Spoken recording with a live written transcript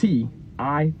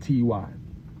T-I-T-Y.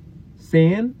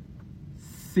 Sanctity.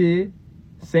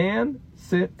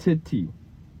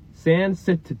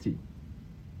 Sanctity.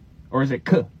 Or is it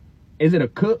k? Is it a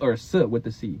k or a s with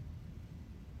the C?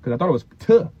 Because I thought it was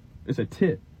t. It's a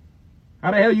t. How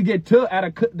the hell you get t out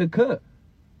of the k?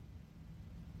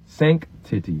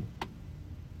 Sanctity.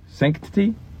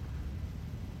 Sanctity?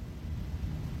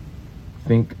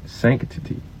 Think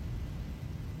sanctity.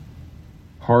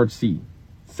 Hard C.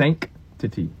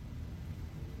 Sanctity.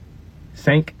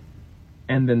 Sank.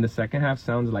 And then the second half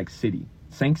sounds like city.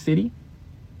 Sank city?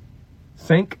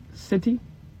 Sank city?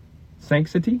 Sank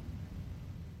city?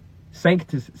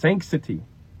 Sanctity.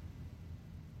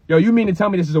 Yo, you mean to tell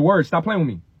me this is a word? Stop playing with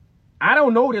me. I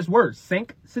don't know this word.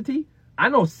 Sanctity? I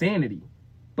know sanity.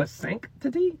 But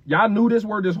sanctity? Y'all knew this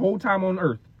word this whole time on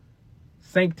earth.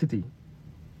 Sanctity.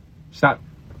 Stop.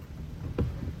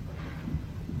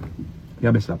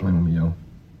 Y'all better stop playing with me, yo.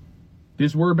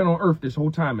 This word been on earth this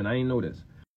whole time and I ain't know this.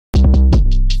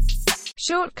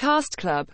 Short Cast Club.